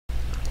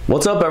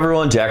What's up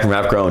everyone, Jack from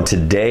AppGrow, and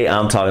today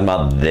I'm talking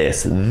about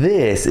this.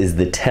 This is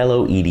the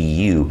Tello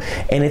EDU,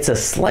 and it's a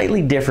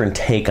slightly different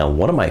take on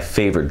one of my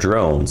favorite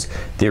drones,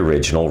 the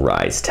original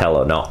Ryze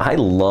Tello. Now, I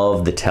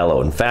love the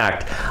Tello. In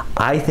fact,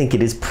 I think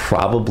it is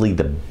probably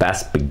the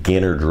best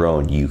beginner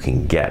drone you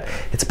can get.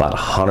 It's about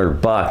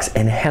 $100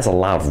 and it has a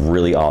lot of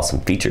really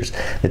awesome features.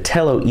 The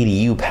Tello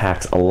EDU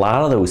packs a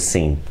lot of those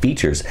same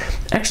features,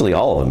 actually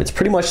all of them. It's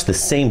pretty much the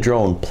same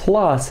drone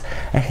plus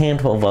a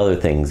handful of other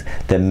things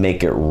that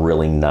make it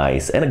really nice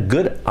and a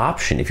good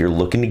option if you're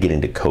looking to get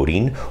into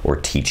coding or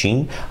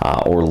teaching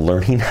or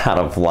learning how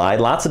to fly.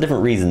 Lots of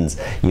different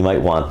reasons you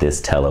might want this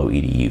Tello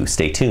EDU.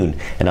 Stay tuned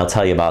and I'll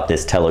tell you about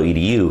this Tello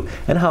EDU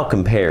and how it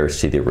compares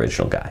to the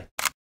original guy.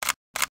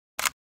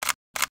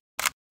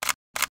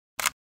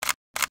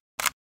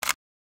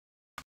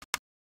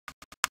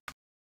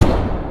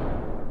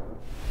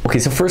 Okay,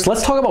 so first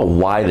let's talk about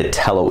why the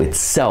Tello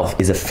itself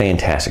is a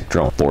fantastic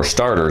drone. For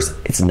starters,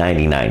 it's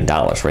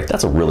 $99, right?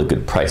 That's a really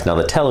good price. Now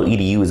the Tello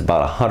EDU is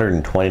about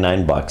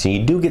 $129 and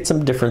you do get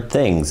some different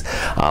things,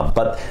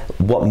 but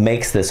what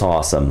makes this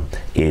awesome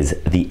is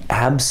the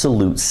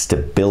absolute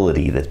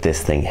stability that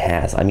this thing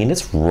has. I mean,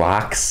 it's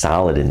rock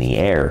solid in the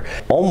air,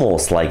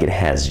 almost like it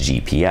has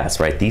GPS,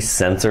 right? These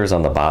sensors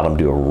on the bottom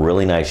do a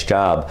really nice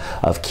job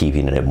of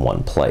keeping it in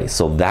one place.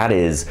 So that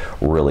is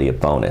really a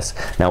bonus.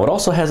 Now it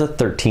also has a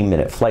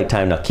 13-minute flight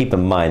time. Now keep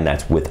in mind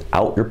that's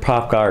without your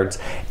prop guards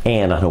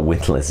and on a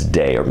windless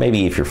day, or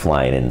maybe if you're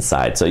flying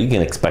inside. So you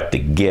can expect to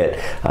get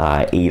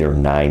 8 or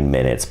 9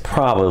 minutes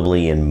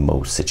probably in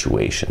most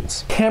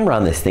situations. Camera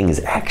on this thing is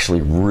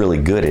actually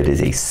really good. It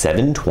is a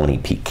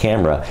 720p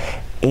camera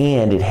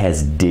and it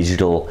has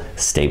digital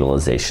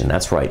stabilization.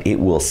 That's right, it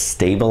will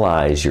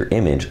stabilize your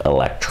image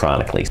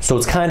electronically. So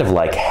it's kind of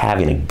like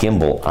having a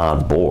gimbal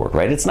on board,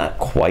 right? It's not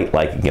quite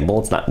like a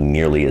gimbal, it's not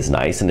nearly as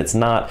nice, and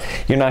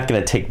you're not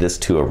gonna take this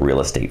to a real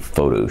estate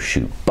photo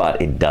shoot,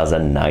 but it does a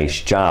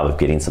nice job of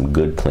getting some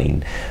good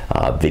clean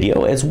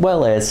video as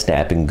well as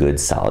snapping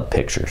good solid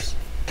pictures.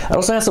 It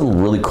also has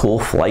some really cool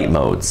flight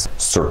modes,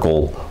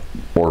 circle,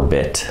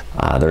 orbit.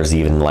 There's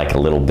even like a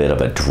little bit of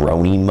a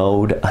droney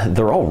mode.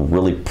 They're all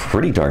really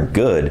pretty darn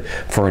good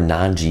for a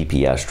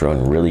non-GPS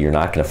drone. Really, you're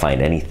not going to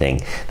find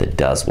anything that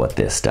does what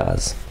this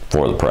does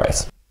for the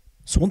price.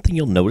 So one thing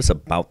you'll notice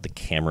about the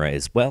camera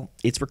is, well,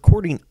 it's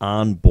recording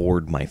on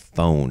board my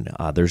phone.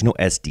 There's no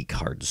SD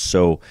cards.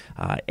 So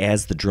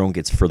as the drone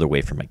gets further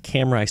away from my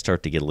camera, I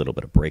start to get a little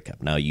bit of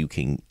breakup. Now you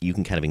can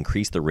kind of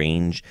increase the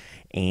range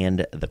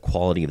and the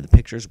quality of the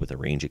pictures with a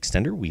range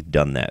extender. We've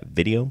done that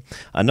video.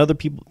 Another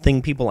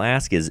thing people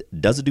ask is,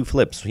 does it do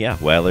flips? Yeah,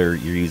 whether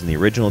you're using the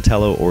original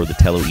Tello or the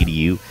Tello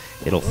EDU,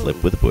 it'll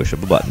flip with a push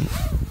of a button.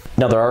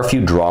 Now there are a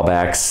few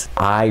drawbacks.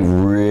 I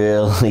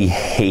really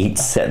hate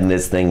setting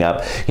this thing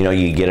up. You know,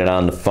 you get it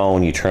on the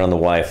phone, you turn on the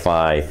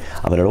Wi-Fi,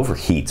 but it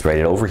overheats, right?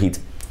 It overheats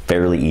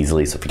fairly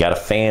easily. So if you got a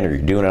fan or you're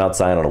doing it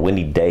outside on a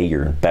windy day,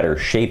 you're in better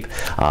shape,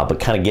 but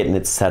kind of getting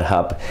it set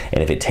up.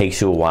 And if it takes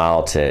you a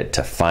while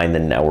to find the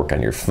network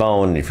on your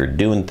phone, if you're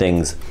doing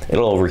things,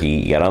 it'll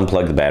overheat. You got to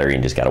unplug the battery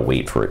and just got to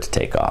wait for it to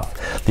take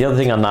off. The other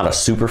thing I'm not a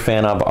super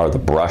fan of are the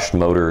brushed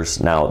motors.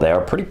 Now they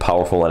are pretty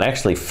powerful and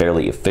actually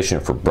fairly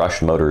efficient for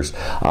brushed motors,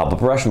 but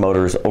brushed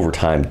motors over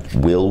time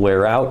will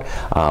wear out,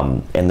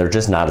 and they're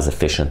just not as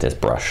efficient as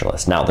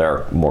brushless. Now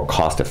they're more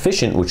cost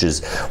efficient, which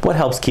is what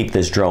helps keep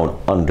this drone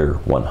under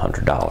 $100.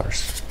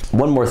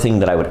 One more thing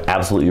that I would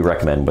absolutely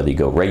recommend, whether you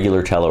go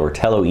regular Tello or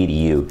Tello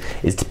EDU,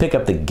 is to pick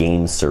up the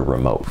GameSir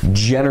remote.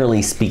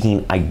 Generally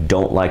speaking, I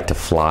don't like to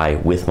fly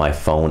with my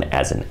phone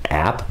as an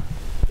app.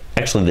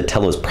 Actually, the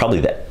Tello is probably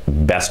the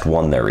best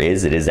one there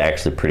is. It is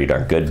actually pretty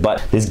darn good,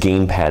 but this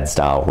gamepad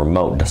style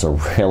remote does a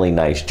really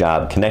nice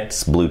job,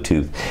 connects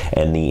Bluetooth,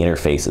 and the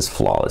interface is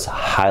flawless.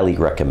 Highly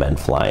recommend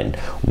flying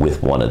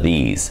with one of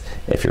these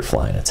if you're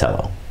flying a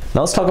Tello. Now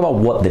let's talk about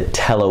what the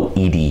Tello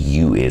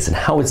EDU is and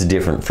how it's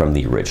different from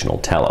the original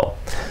Tello.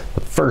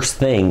 The first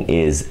thing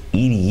is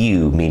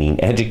EDU,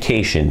 meaning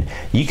education.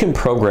 You can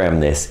program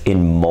this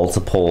in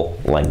multiple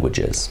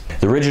languages.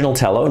 The original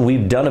Tello, and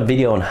we've done a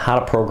video on how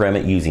to program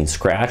it using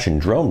Scratch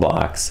and drone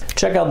blocks.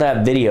 Check out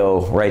that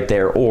video right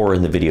there or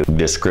in the video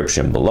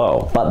description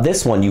below. But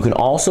this one you can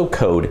also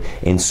code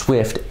in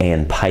Swift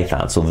and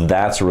Python. So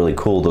that's really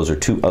cool. Those are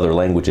two other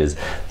languages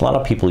a lot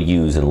of people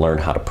use and learn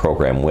how to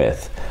program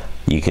with.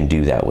 You can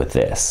do that with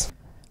this.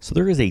 So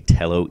there is a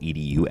Tello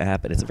EDU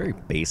app, and it's a very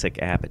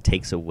basic app. It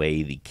takes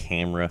away the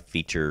camera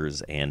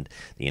features and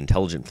the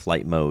intelligent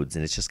flight modes,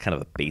 and it's just kind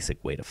of a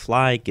basic way to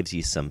fly. It gives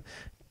you some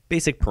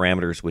basic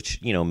parameters, which,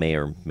 you know, may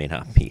or may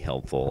not be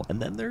helpful.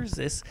 And then there's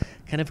this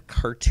kind of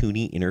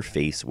cartoony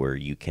interface where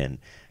you can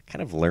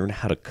kind of learn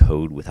how to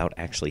code without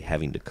actually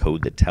having to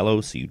code the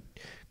Tello. So you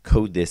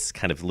code this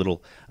kind of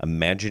little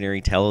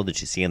imaginary Tello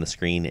that you see on the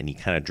screen, and you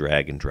kind of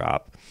drag and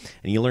drop,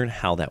 and you learn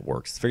how that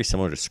works. It's very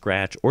similar to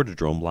Scratch or to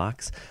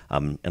Drawbacks,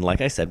 and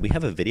like I said, we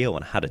have a video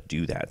on how to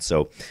do that,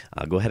 so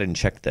go ahead and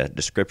check the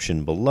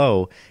description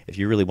below if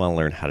you really want to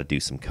learn how to do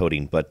some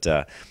coding. But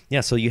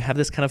yeah, so you have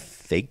this kind of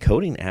fake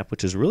coding app,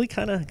 which is really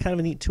kind of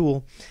a neat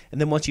tool.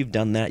 And then once you've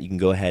done that, you can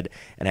go ahead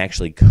and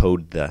actually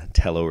code the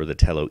Tello or the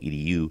Tello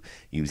EDU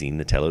using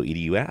the Tello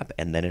EDU app,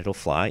 and then it'll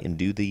fly and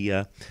do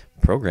the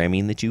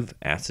programming that you've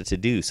asked it to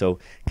do. So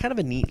kind of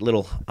a neat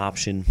little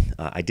option.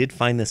 I did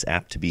find this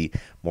app to be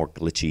more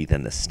glitchy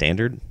than the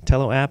standard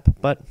Tello app,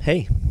 but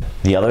hey.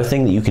 The other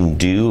thing that you can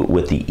do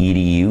with the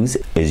EDUs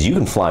is you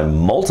can fly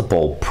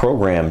multiple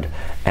programmed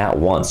at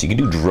once. You can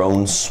do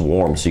drone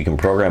swarms, so you can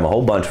program a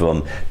whole bunch of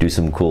them, do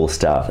some cool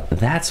stuff.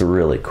 That's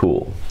really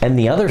cool. And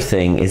the other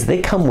thing is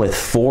they come with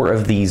 4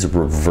 of these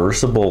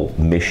reversible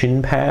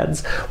mission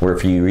pads, where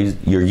if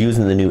you're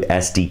using the new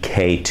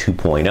SDK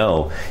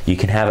 2.0, you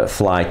can have it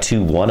fly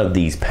to one of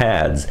these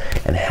pads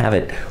and have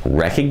it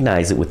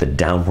recognize it with a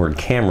downward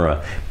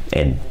camera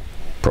and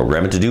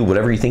program it to do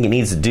whatever you think it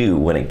needs to do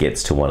when it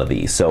gets to one of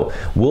these. So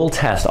we'll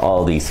test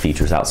all these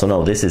features out. So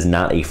no, this is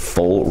not a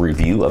full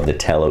review of the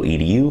Tello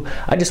EDU.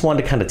 I just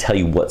wanted to kind of tell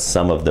you what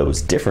some of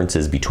those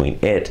differences between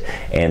it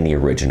and the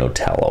original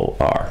Tello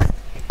are.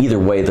 Either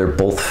way, they're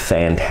both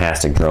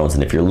fantastic drones,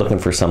 and if you're looking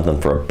for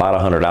something for about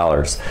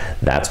 $100,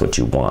 that's what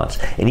you want.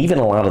 And even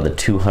a lot of the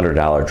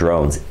 $200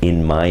 drones,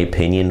 in my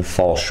opinion,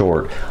 fall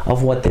short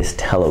of what this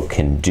Tello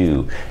can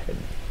do.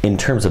 In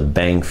terms of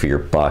bang for your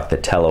buck, the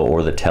Tello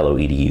or the Tello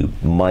EDU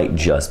might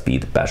just be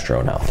the best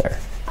drone out there.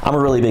 I'm a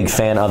really big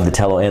fan of the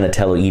Tello and the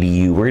Tello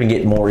EDU. We're gonna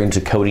get more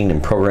into coding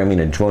and programming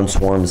and drone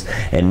swarms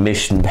and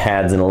mission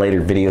pads in a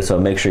later video, so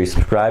make sure you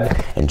subscribe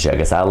and check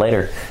us out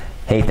later.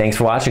 Hey, thanks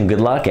for watching, good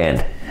luck,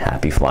 and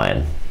happy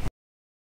flying.